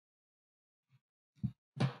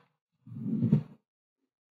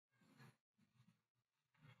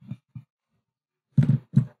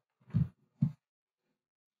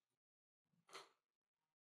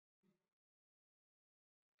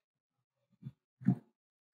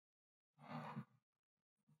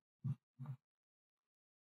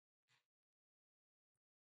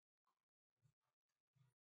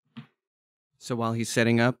So while he's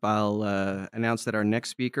setting up, I'll announce that our next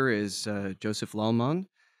speaker is Joseph Lallemand,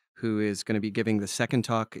 who is going to be giving the second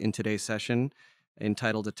talk in today's session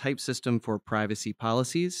entitled A Type System for Privacy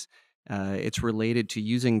Policies. It's related to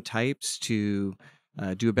using types to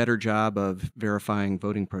do a better job of verifying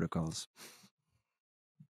voting protocols.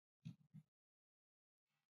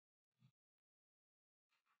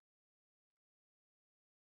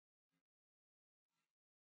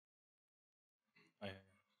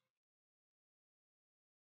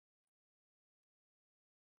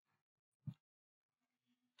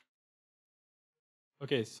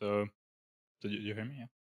 Okay, so did you hear me? Yeah.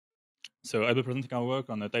 So I'll be presenting our work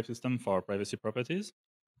on a type system for privacy properties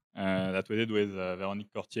that we did with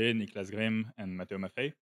Véronique Cortier, Nicolas Grimm, and Matteo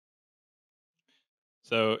Maffei.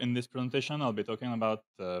 So in this presentation, I'll be talking about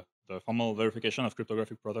the formal verification of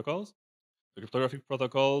cryptographic protocols. The cryptographic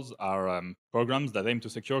protocols are programs that aim to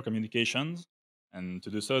secure communications, and to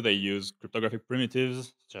do so, they use cryptographic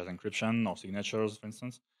primitives such as encryption or signatures, for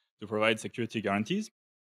instance, to provide security guarantees.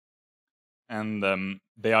 And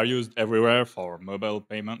they are used everywhere for mobile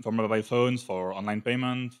payment, for mobile phones, for online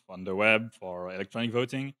payment, on the web, for electronic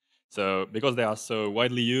voting. So because they are so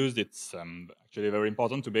widely used, it's actually very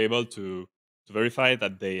important to be able to verify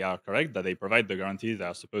that they are correct, that they provide the guarantees they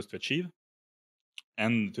are supposed to achieve.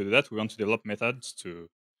 And to do that, we want to develop methods to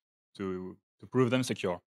prove them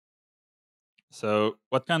secure. So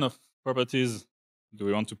what kind of properties do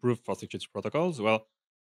we want to prove for security protocols? Well,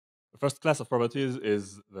 the first class of properties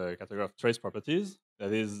is the category of trace properties.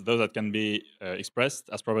 That is, those that can be expressed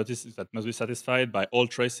as properties that must be satisfied by all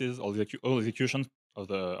traces, all executions of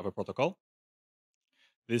a protocol.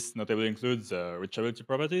 This notably includes reachability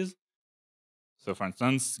properties. So, for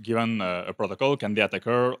instance, given a protocol, can the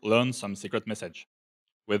attacker learn some secret message?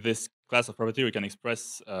 With this class of property, we can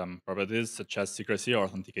express properties such as secrecy or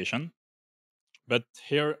authentication. But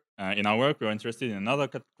here in our work, we're interested in another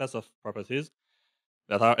class of properties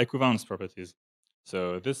that are equivalence properties.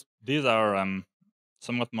 So these are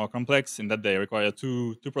somewhat more complex in that they require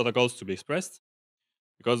two protocols to be expressed,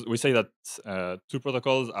 because we say that two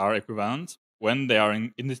protocols are equivalent when they are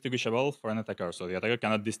indistinguishable for an attacker. So the attacker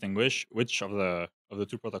cannot distinguish which of the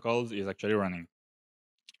two protocols is actually running.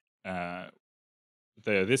 Uh,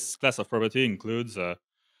 this class of property includes, for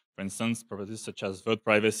instance, properties such as vote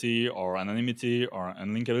privacy or anonymity or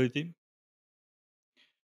unlinkability.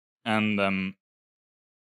 And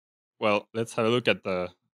well, let's have a look at the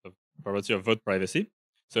property of vote privacy.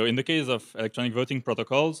 So in the case of electronic voting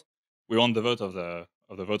protocols, we want the vote of the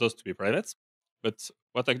voters to be private. But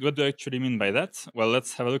what do I actually mean by that? Well,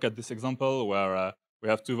 let's have a look at this example where we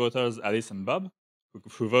have two voters, Alice and Bob,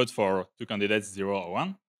 who vote for two candidates, 0 or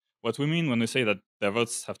 1. What we mean when we say that their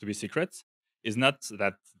votes have to be secret is not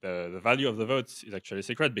that the value of the vote is actually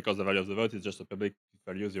secret, because the value of the vote is just a public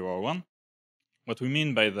value, 0 or 1. What we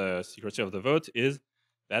mean by the secrecy of the vote is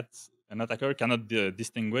that an attacker cannot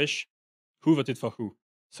distinguish who voted for who.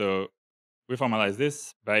 So we formalize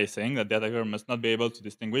this by saying that the attacker must not be able to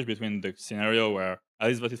distinguish between the scenario where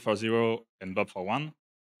Alice voted for 0 and Bob for 1,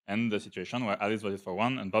 and the situation where Alice voted for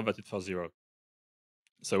 1 and Bob voted for 0.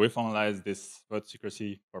 So we formalize this vote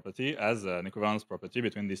secrecy property as an equivalence property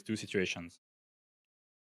between these two situations.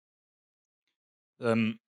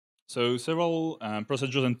 Um, so several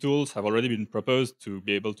procedures and tools have already been proposed to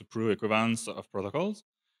be able to prove equivalence of protocols,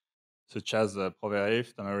 such as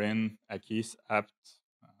Proverif, Tamarin, Akis, apt,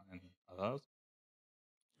 and others.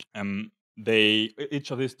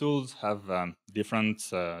 Each of these tools have different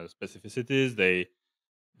specificities. They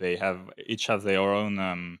each have their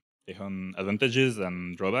own advantages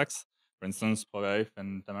and drawbacks. For instance, Proverif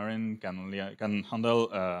and Tamarin can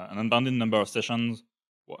handle an unbounded number of sessions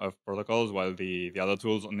of protocols, while the other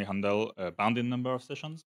tools only handle a bounded number of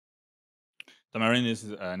sessions. Tamarin is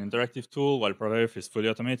an interactive tool, while Proverif is fully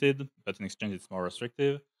automated, but in exchange it's more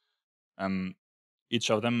restrictive. Each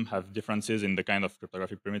of them have differences in the kind of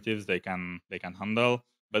cryptographic primitives they can handle,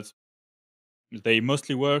 but they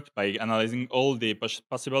mostly work by analyzing all the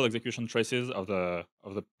possible execution traces of the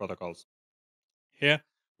protocols. Here,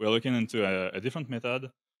 we're looking into a different method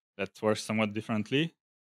that works somewhat differently,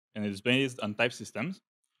 and it's based on type systems.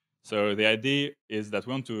 So the idea is that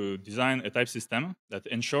we want to design a type system that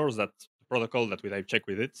ensures that the protocol that we type check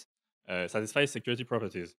with it satisfies security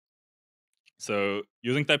properties. So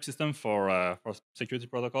using type system for security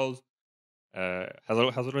protocols has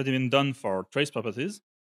already been done for trace properties.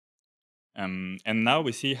 And now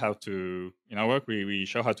we see how to, in our work, we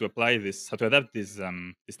show how to apply this, how to adapt these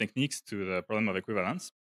techniques to the problem of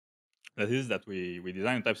equivalence. That is that we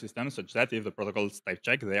design a type system such that if the protocols type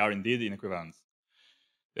check, they are indeed in equivalence.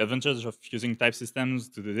 The advantage of using type systems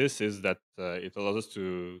to do this is that it allows us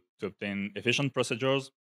to obtain efficient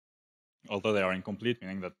procedures, although they are incomplete,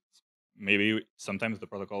 meaning that maybe sometimes the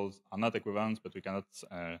protocols are not equivalent, but we cannot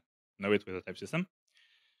know it with a type system.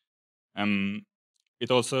 Um,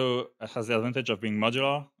 it also has the advantage of being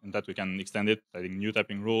modular in that we can extend it, adding new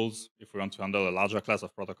typing rules if we want to handle a larger class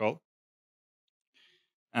of protocol.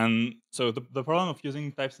 And so the problem of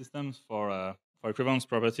using type systems for equivalence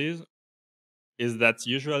properties is that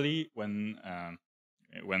usually when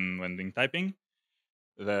doing typing,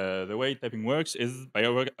 the way typing works is by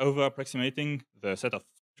over approximating the set of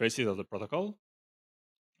traces of the protocol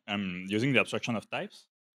using the abstraction of types.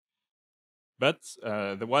 But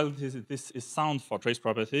while this is sound for trace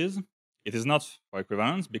properties, it is not for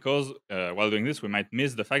equivalence because while doing this, we might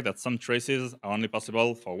miss the fact that some traces are only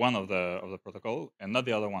possible for one of the protocol and not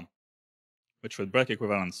the other one, which would break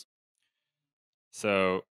equivalence.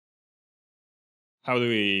 So how do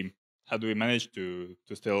we manage to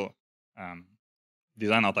still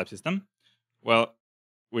design our type system? Well,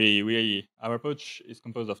 our approach is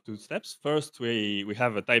composed of two steps. First, we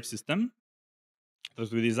have a type system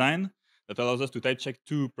that we design that allows us to type check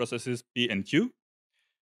two processes P and Q.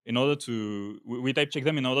 In order to we type check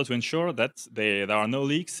them in order to ensure that there are no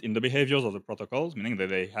leaks in the behaviors of the protocols, meaning that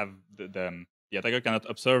they have the attacker cannot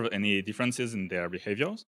observe any differences in their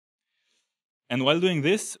behaviors. And while doing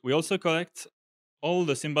this, we also collect all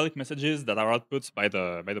the symbolic messages that are output by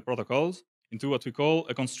the protocols into what we call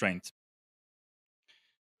a constraint.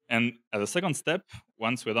 And as a second step,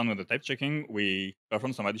 once we're done with the type checking, we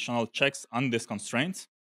perform some additional checks on this constraint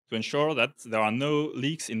to ensure that there are no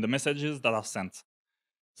leaks in the messages that are sent.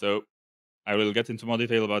 So I will get into more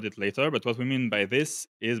detail about it later, but what we mean by this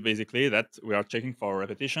is basically that we are checking for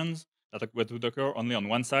repetitions that would occur only on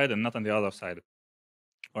one side and not on the other side.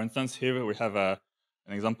 For instance, here we have an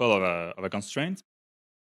example of a constraint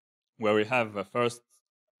where we have the first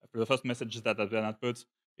message that has been output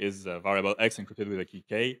is a variable x encrypted with a key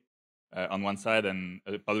k on one side and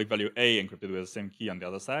a public value a encrypted with the same key on the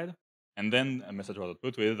other side. And then a message was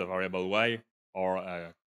output with a variable y or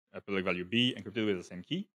a public value b encrypted with the same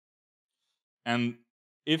key. And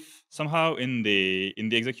if somehow in the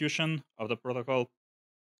execution of the protocol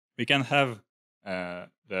we can have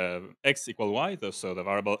the x equal y, so the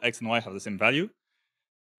variable x and y have the same value,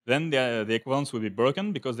 then the equivalence will be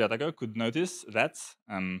broken because the attacker could notice that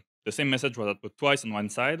the same message was output twice on one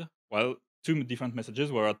side, while two different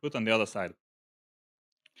messages were output on the other side.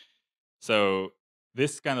 So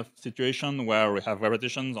this kind of situation where we have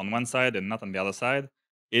repetitions on one side and not on the other side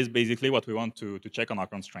is basically what we want to check on our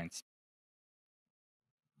constraints.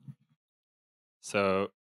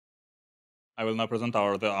 So I will now present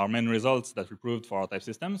our main results that we proved for our type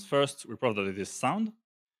systems. First, we proved that it is sound,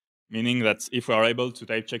 meaning that if we are able to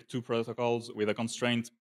type check two protocols with a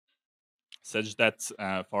constraint such that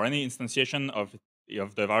for any instantiation of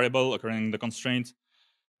the variable occurring in the constraint,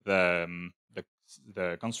 the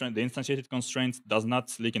constraint, the instantiated constraint does not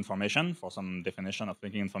leak information for some definition of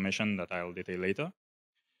leaking information that I'll detail later.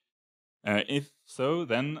 If so,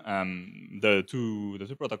 then the two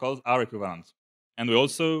protocols are equivalent, and we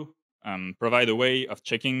also provide a way of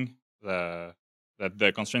checking that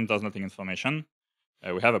the constraint does not leak information.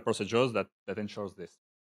 We have a procedure that ensures this.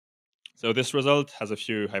 So this result has a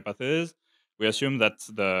few hypotheses. We assume that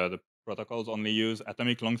the protocols only use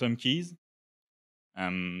atomic long-term keys.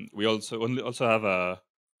 We also have a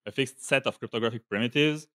fixed set of cryptographic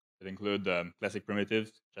primitives that include classic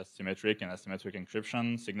primitives, just symmetric and asymmetric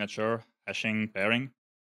encryption, signature, hashing, pairing.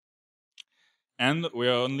 And we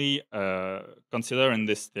only consider in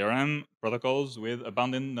this theorem protocols with a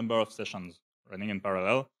bounded number of sessions running in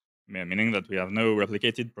parallel, meaning that we have no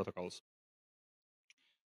replicated protocols.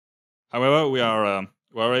 However, we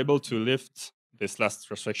are able to lift this last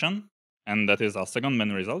restriction, and that is our second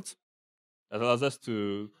main result. That allows us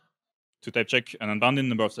to type check an unbounded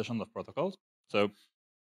number of sessions of protocols. So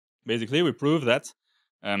basically, we prove that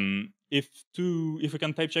if we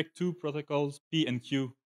can type check two protocols P and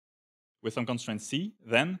Q with some constraint C,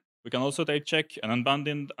 then we can also type check an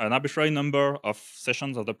arbitrary number of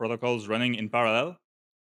sessions of the protocols running in parallel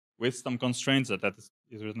with some constraints that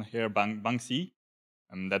is written here, bang C,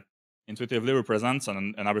 and that intuitively represents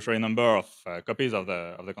an arbitrary number of copies of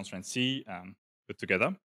the constraint C put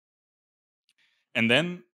together. And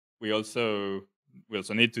then we also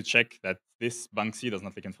need to check that this bang C does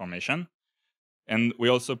not leak information. And we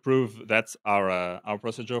also prove that our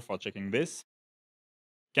procedure for checking this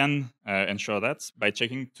can ensure that by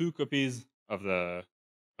checking two copies of the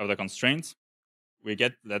constraints, we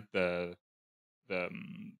get that the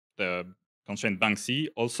constraint bang C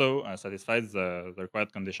also satisfies the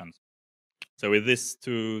required conditions. So with these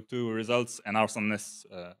two results and our soundness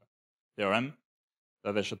theorem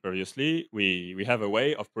that I showed previously, we have a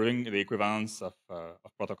way of proving the equivalence of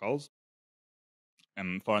protocols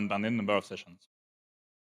for an unbounded number of sessions.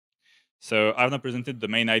 So I've now presented the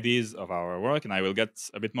main ideas of our work, and I will get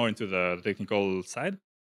a bit more into the technical side.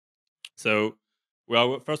 So we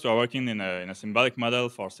are working in a symbolic model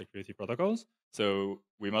for security protocols. So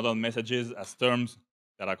we model messages as terms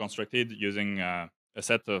that are constructed using a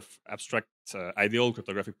set of abstract ideal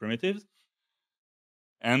cryptographic primitives.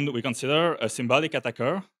 And we consider a symbolic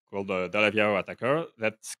attacker called the Lallemand attacker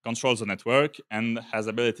that controls the network and has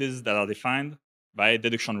abilities that are defined by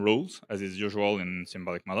deduction rules, as is usual in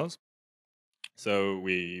symbolic models. So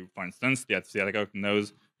we, for instance, the attacker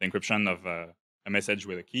knows the encryption of a message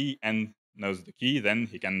with a key and knows the key, then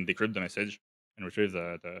he can decrypt the message and retrieve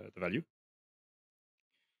the value.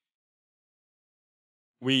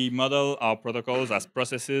 We model our protocols as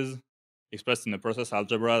processes expressed in a process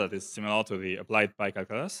algebra that is similar to the applied pi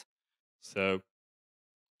calculus. So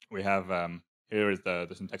we have here is the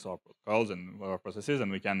syntax of our protocols and our processes,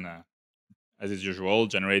 and we can, as is usual,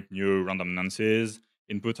 generate new random nonces,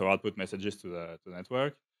 input or output messages to the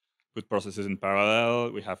network, put processes in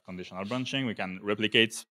parallel. We have conditional branching. We can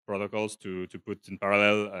replicate protocols to put in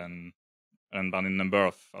parallel an unbounded number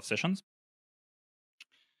of sessions.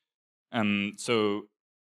 So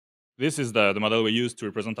this is the model we use to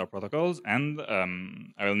represent our protocols, and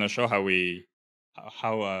I will now show how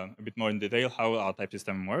a bit more in detail how our type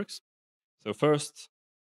system works. So first,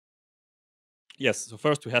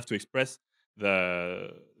 first we have to express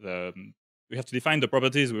the we have to define the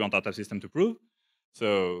properties we want our type system to prove.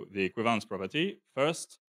 So the equivalence property,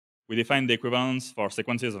 first, we define the equivalence for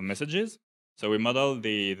sequences of messages. So we model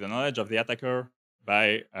the knowledge of the attacker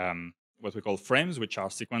by what we call frames, which are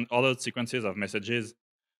ordered sequences of messages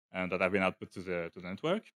that have been output to the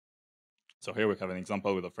network. So here we have an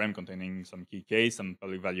example with a frame containing some key K, some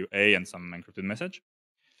public value A, and some encrypted message.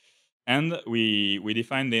 And we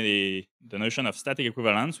define the notion of static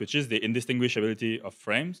equivalence, which is the indistinguishability of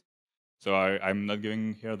frames. So I'm not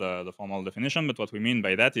giving here the formal definition, but what we mean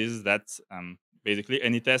by that is that basically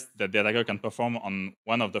any test that the attacker can perform on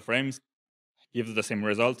one of the frames gives the same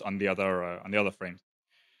result on the other frames.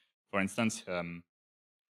 For instance,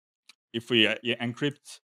 if we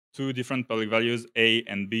encrypt two different public values A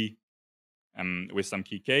and B with some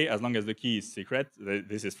key K, as long as the key is secret,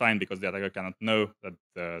 this is fine because the attacker cannot know that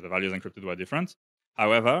the values encrypted were different.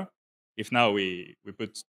 However, if now we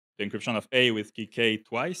put the encryption of A with key K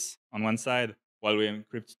twice on one side, while we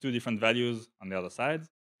encrypt two different values on the other side,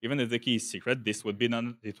 even if the key is secret, it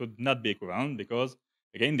would not be equivalent because,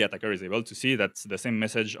 again, the attacker is able to see that the same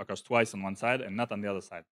message occurs twice on one side and not on the other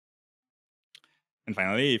side. And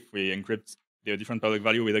finally, if we encrypt the different public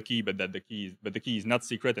value with a key, but the key is not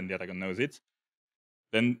secret and the attacker knows it,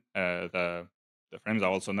 then the frames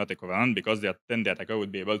are also not equivalent because then the attacker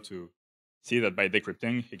would be able to see that by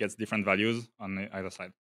decrypting, he gets different values on either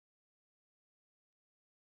side.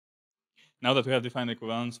 Now that we have defined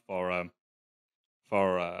equivalence for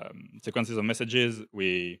sequences of messages,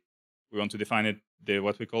 we want to define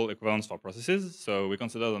what we call equivalence for processes. So we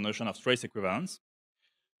consider the notion of trace equivalence.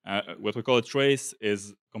 What we call a trace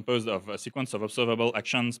is composed of a sequence of observable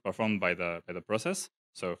actions performed by the process.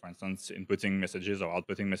 So, for instance, inputting messages or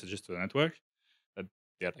outputting messages to the network that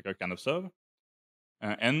the attacker can observe.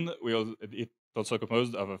 And it's also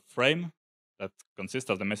composed of a frame that consists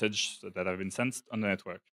of the message that have been sent on the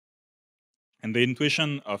network. And the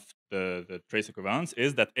intuition of the trace equivalence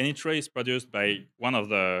is that any trace produced by one of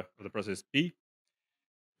the process P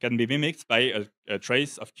can be mimicked by a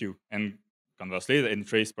trace of Q. And conversely, any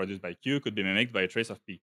trace produced by Q could be mimicked by a trace of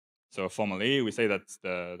P. So formally, we say that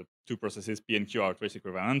the two processes P and Q are trace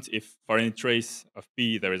equivalent if for any trace of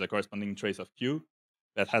P there is a corresponding trace of Q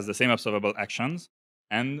that has the same observable actions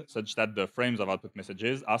and such that the frames of output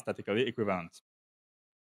messages are statically equivalent.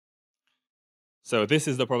 So this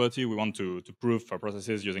is the property we want to prove for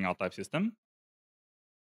processes using our type system.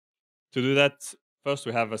 To do that, first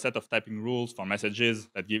we have a set of typing rules for messages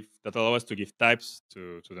that allow us to give types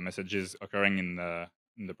to the messages occurring in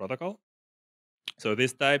the protocol. So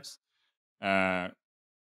these types are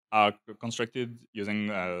constructed using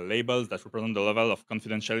labels that represent the level of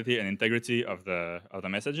confidentiality and integrity of the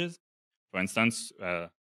messages. For instance, a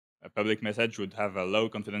public message would have a low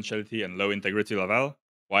confidentiality and low integrity level,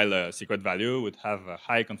 while a secret value would have a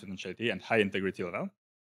high confidentiality and high integrity level.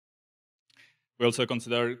 We also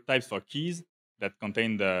consider types for keys that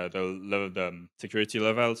contain the security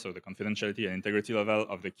level, so the confidentiality and integrity level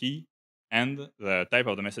of the key, and the type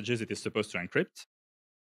of the messages it is supposed to encrypt.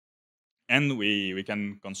 And we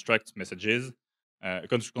can construct messages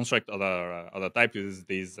construct other types with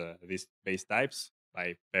these base types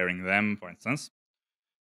by pairing them, for instance.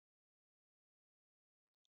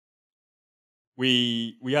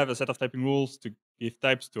 We have a set of typing rules to give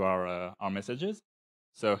types to our messages.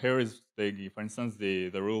 So here is for instance the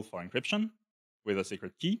rule for encryption with a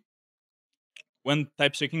secret key. When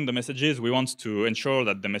type checking the messages, we want to ensure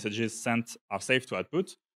that the messages sent are safe to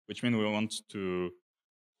output, which means we want to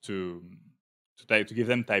to give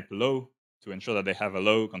them type low to ensure that they have a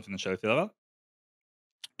low confidentiality level.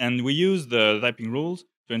 And we use the typing rules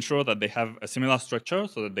to ensure that they have a similar structure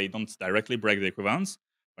so that they don't directly break the equivalence.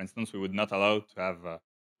 For instance, we would not allow to have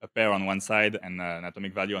a pair on one side and an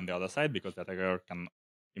atomic value on the other side because the attacker can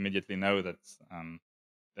immediately know that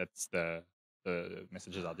that's the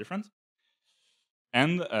messages are different.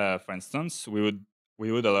 And for instance, we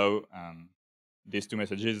would allow these two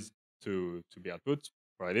messages to be output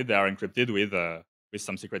provided they are encrypted with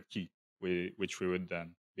some secret key, which we would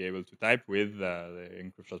then be able to type with the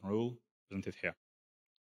encryption rule presented here.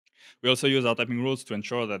 We also use our typing rules to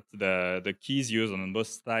ensure that the keys used on both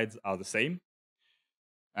sides are the same,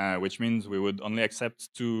 which means we would only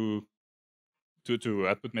accept two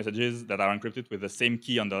output messages that are encrypted with the same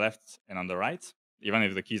key on the left and on the right, even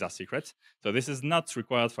if the keys are secret. So this is not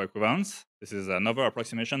required for equivalence. This is another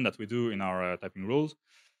approximation that we do in our typing rules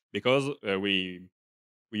because we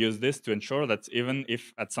use this to ensure that even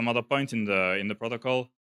if at some other point in the protocol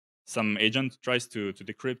some agent tries to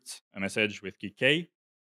decrypt a message with key K,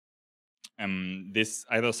 this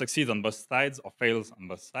either succeeds on both sides or fails on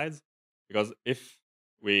both sides. Because if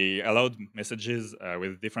we allowed messages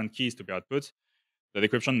with different keys to be output, the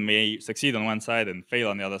decryption may succeed on one side and fail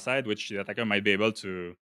on the other side, which the attacker might be able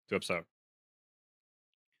to observe.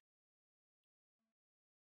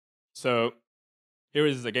 So here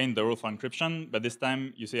is again the rule for encryption, but this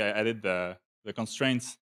time you see I added the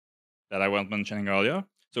constraints that I was mentioning earlier.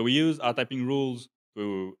 So we use our typing rules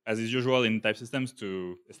to, as is usual in type systems,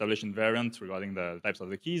 to establish invariant regarding the types of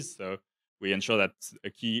the keys. So we ensure that a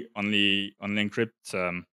key only encrypts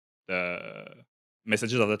the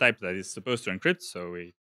messages of the type that is supposed to encrypt. So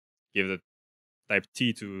we give the type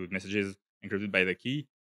T to messages encrypted by the key,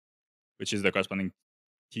 which is the corresponding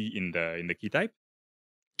key in the key type.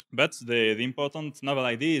 But the important novel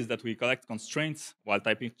idea is that we collect constraints while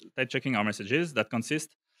type checking our messages that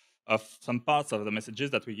consist of some parts of the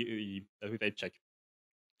messages that we type check.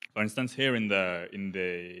 For instance, here in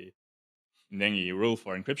the rule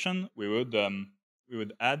for encryption, we would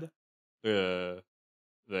add the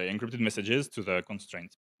encrypted messages to the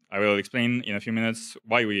constraint. I will explain in a few minutes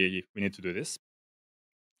why we need to do this.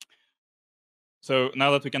 So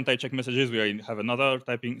now that we can type check messages, we have another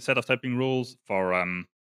set of typing rules for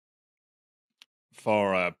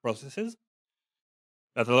processes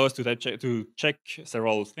that allow us to check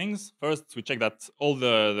several things. First, we check that all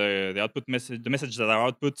the output message, the messages that are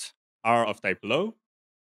output are of type low,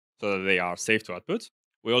 so that they are safe to output.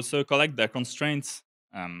 We also collect the constraints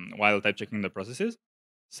while type checking the processes.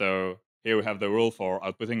 So here we have the rule for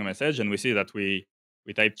outputting a message, and we see that we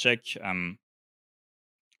type check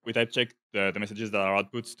the messages that are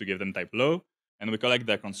outputs to give them type low, and we collect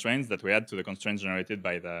the constraints that we add to the constraints generated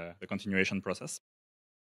by the continuation process.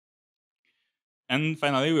 And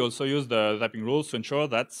finally, we also use the typing rules to ensure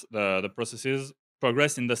that the processes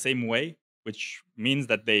progress in the same way, which means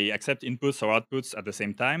that they accept inputs or outputs at the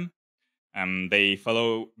same time. They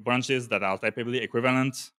follow branches that are typically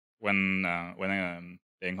equivalent when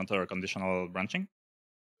they encounter a conditional branching.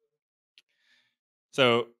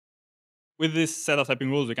 So with this set of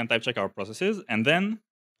typing rules, we can type check our processes. And then,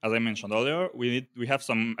 as I mentioned earlier, we have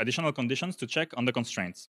some additional conditions to check on the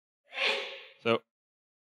constraints. So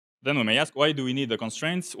then we may ask, why do we need the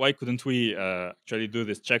constraints? Why couldn't we actually do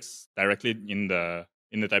these checks directly in the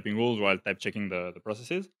typing rules while type checking the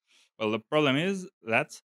processes? Well, the problem is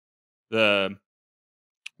that the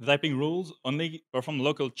typing rules only perform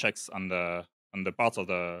local checks on the parts of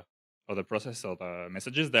the process or the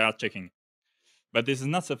messages they are checking. But this is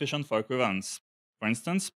not sufficient for equivalence. For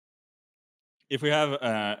instance, if we have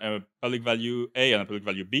a public value A and a public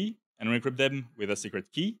value B, and we encrypt them with a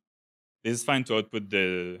secret key, this is fine to output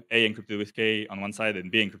the A encrypted with K on one side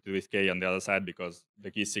and B encrypted with K on the other side because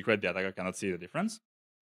the key is secret, the attacker cannot see the difference.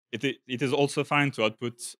 It is also fine to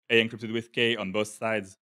output A encrypted with K on both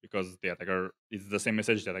sides because the attacker is the same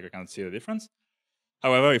message, the attacker cannot see the difference.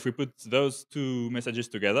 However, if we put those two messages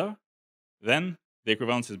together, then the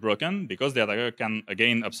equivalence is broken because the attacker can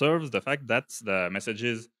again observe the fact that the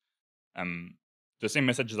messages, the same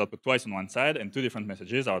message is output twice on one side and two different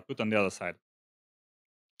messages are output on the other side.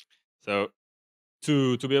 So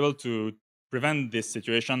to be able to prevent this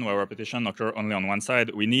situation where repetition occur only on one side,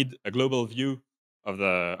 we need a global view of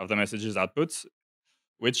the messages outputs,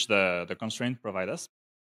 which the constraint provide us.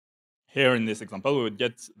 Here in this example, we would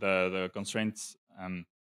get the constraints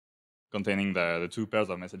containing the two pairs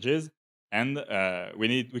of messages, and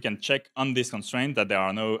we can check on this constraint that there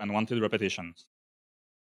are no unwanted repetitions.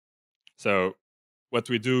 So what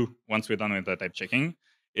we do once we're done with the type checking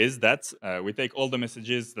is that we take all the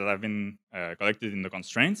messages that have been collected in the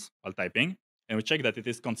constraints while typing, and we check that it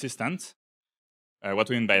is consistent. What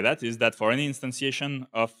we mean by that is that for any instantiation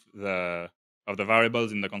of the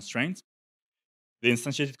variables in the constraint, the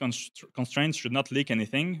instantiated constraints should not leak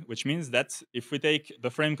anything, which means that if we take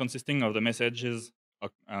the frame consisting of the messages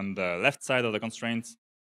on the left side of the constraints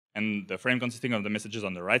and the frame consisting of the messages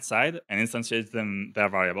on the right side and instantiate them their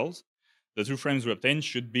variables, the two frames we obtain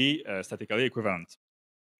should be statically equivalent.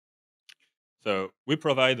 So we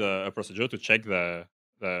provide a procedure to check the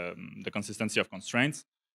consistency of constraints,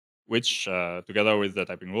 which together with the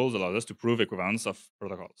typing rules allows us to prove equivalence of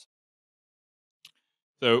protocols.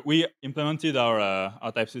 So we implemented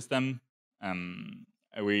our type system.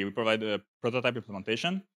 We provide a prototype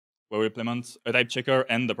implementation where we implement a type checker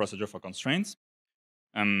and the procedure for constraints.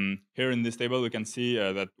 Here in this table, we can see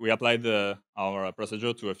that we applied our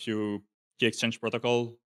procedure to a few key exchange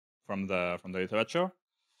protocol from the literature,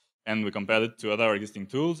 and we compared it to other existing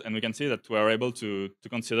tools, and we can see that we are able to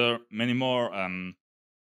consider many more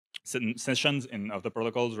sessions of the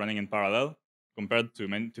protocols running in parallel compared to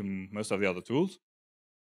most of the other tools.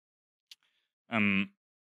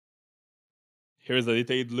 Here is a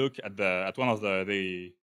detailed look at one of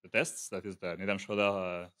the tests, that is the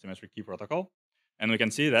Needham-Schroeder symmetric key protocol, and we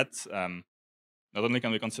can see that not only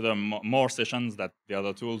can we consider more sessions than the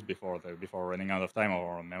other tools before running out of time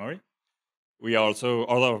or memory, we are also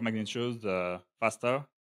order of magnitude faster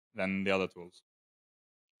than the other tools.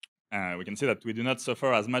 We can see that we do not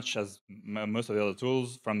suffer as much as most of the other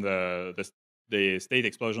tools from the state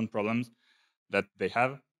explosion problems that they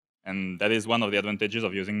have, and that is one of the advantages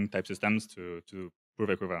of using type systems to prove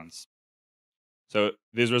equivalence. So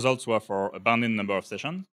these results were for a bounded number of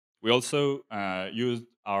sessions. We also used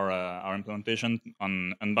our implementation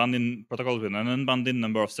on unbounded protocols with an unbounded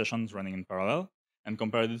number of sessions running in parallel and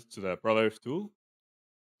compared it to the ProVerif tool.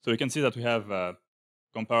 So you can see that we have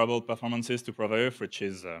comparable performances to ProVerif, which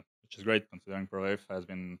is great considering ProVerif has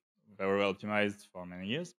been very well optimized for many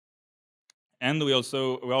years. And we're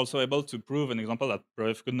also able to prove an example that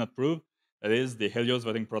ProVerif could not prove, that is the Helios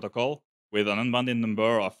voting protocol with an unbounded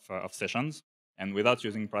number of sessions and without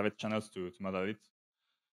using private channels to model it.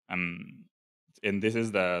 And this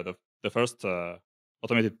is the first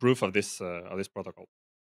automated proof of this protocol.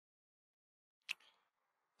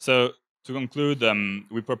 So to conclude,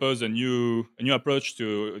 we propose a new approach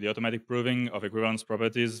to the automatic proving of equivalence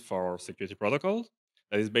properties for security protocols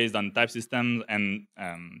that is based on type systems and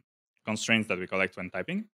constraints that we collect when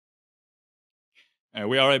typing.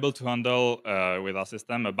 We are able to handle with our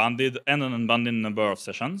system a bounded and an unbounded number of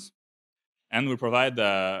sessions, and we provide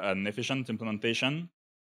an efficient implementation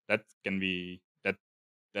that can be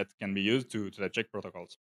used to check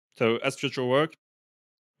protocols. So as future work,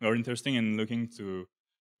 we are interested in looking to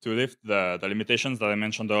lift the limitations that I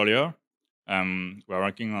mentioned earlier. We are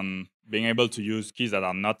working on being able to use keys that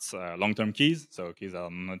are not long-term keys, so keys that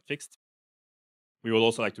are not fixed. We would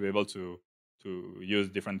also like to be able to use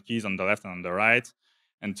different keys on the left and on the right,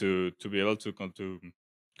 and to be able to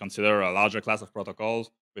consider a larger class of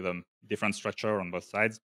protocols with a different structure on both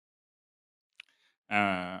sides.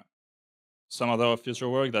 Some other future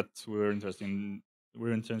work that we're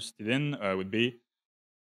interested in would be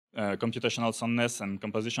computational soundness and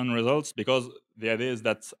composition results, because the idea is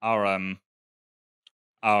that our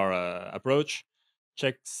approach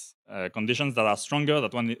checks conditions that are stronger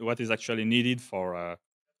than what is actually needed for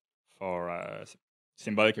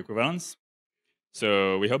symbolic equivalence.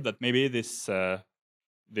 So we hope that maybe this kind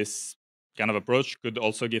of approach could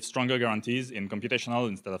also give stronger guarantees in computational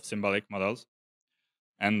instead of symbolic models,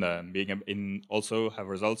 and also have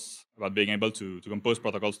results about being able to compose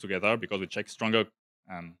protocols together, because we check stronger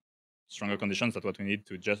conditions than what we need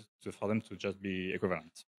for them to just be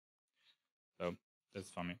equivalent. So that's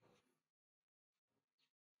for me.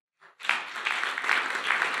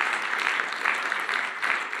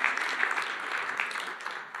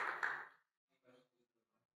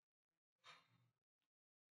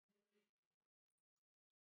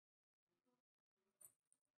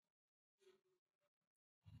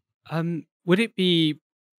 Would it be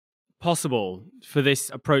possible for this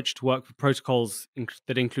approach to work with protocols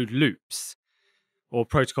that include loops, or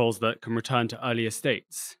protocols that can return to earlier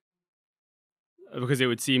states? Because it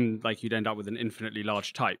would seem like you'd end up with an infinitely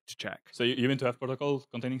large type to check. So you mean to have protocols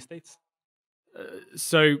containing states?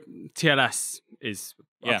 So TLS is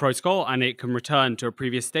a Yeah. protocol, and it can return to a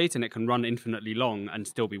previous state, and it can run infinitely long and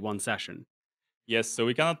still be one session. Yes, so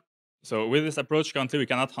we cannot. So with this approach, currently we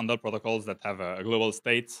cannot handle protocols that have a global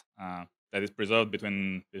state that is preserved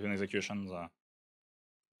between executions.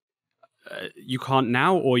 You can't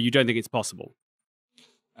now, or you don't think it's possible?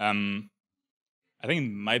 I think it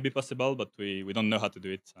might be possible, but we don't know how to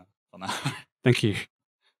do it for now. Thank you.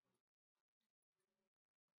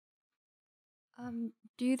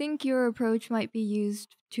 Do you think your approach might be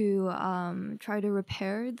used to try to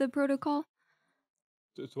repair the protocol?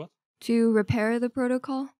 To what? To repair the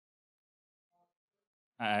protocol?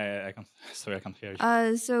 I can't. Sorry, I can't hear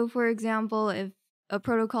you. So, for example, if a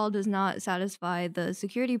protocol does not satisfy the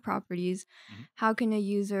security properties, Mhm. how can a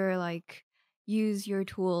user like use your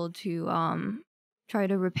tool to try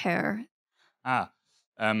to repair?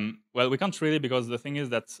 Well, we can't really, because the thing is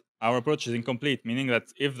that our approach is incomplete, meaning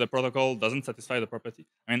that if the protocol doesn't satisfy the property,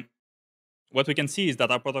 I mean, what we can see is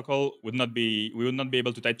that our protocol we would not be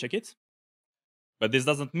able to type check it, but this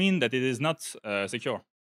doesn't mean that it is not secure.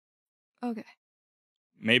 Okay.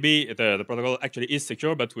 Maybe the protocol actually is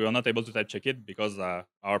secure, but we were not able to type check it because our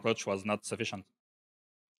approach was not sufficient.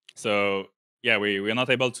 So yeah, we are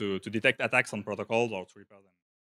not able to detect attacks on protocols or to repair them.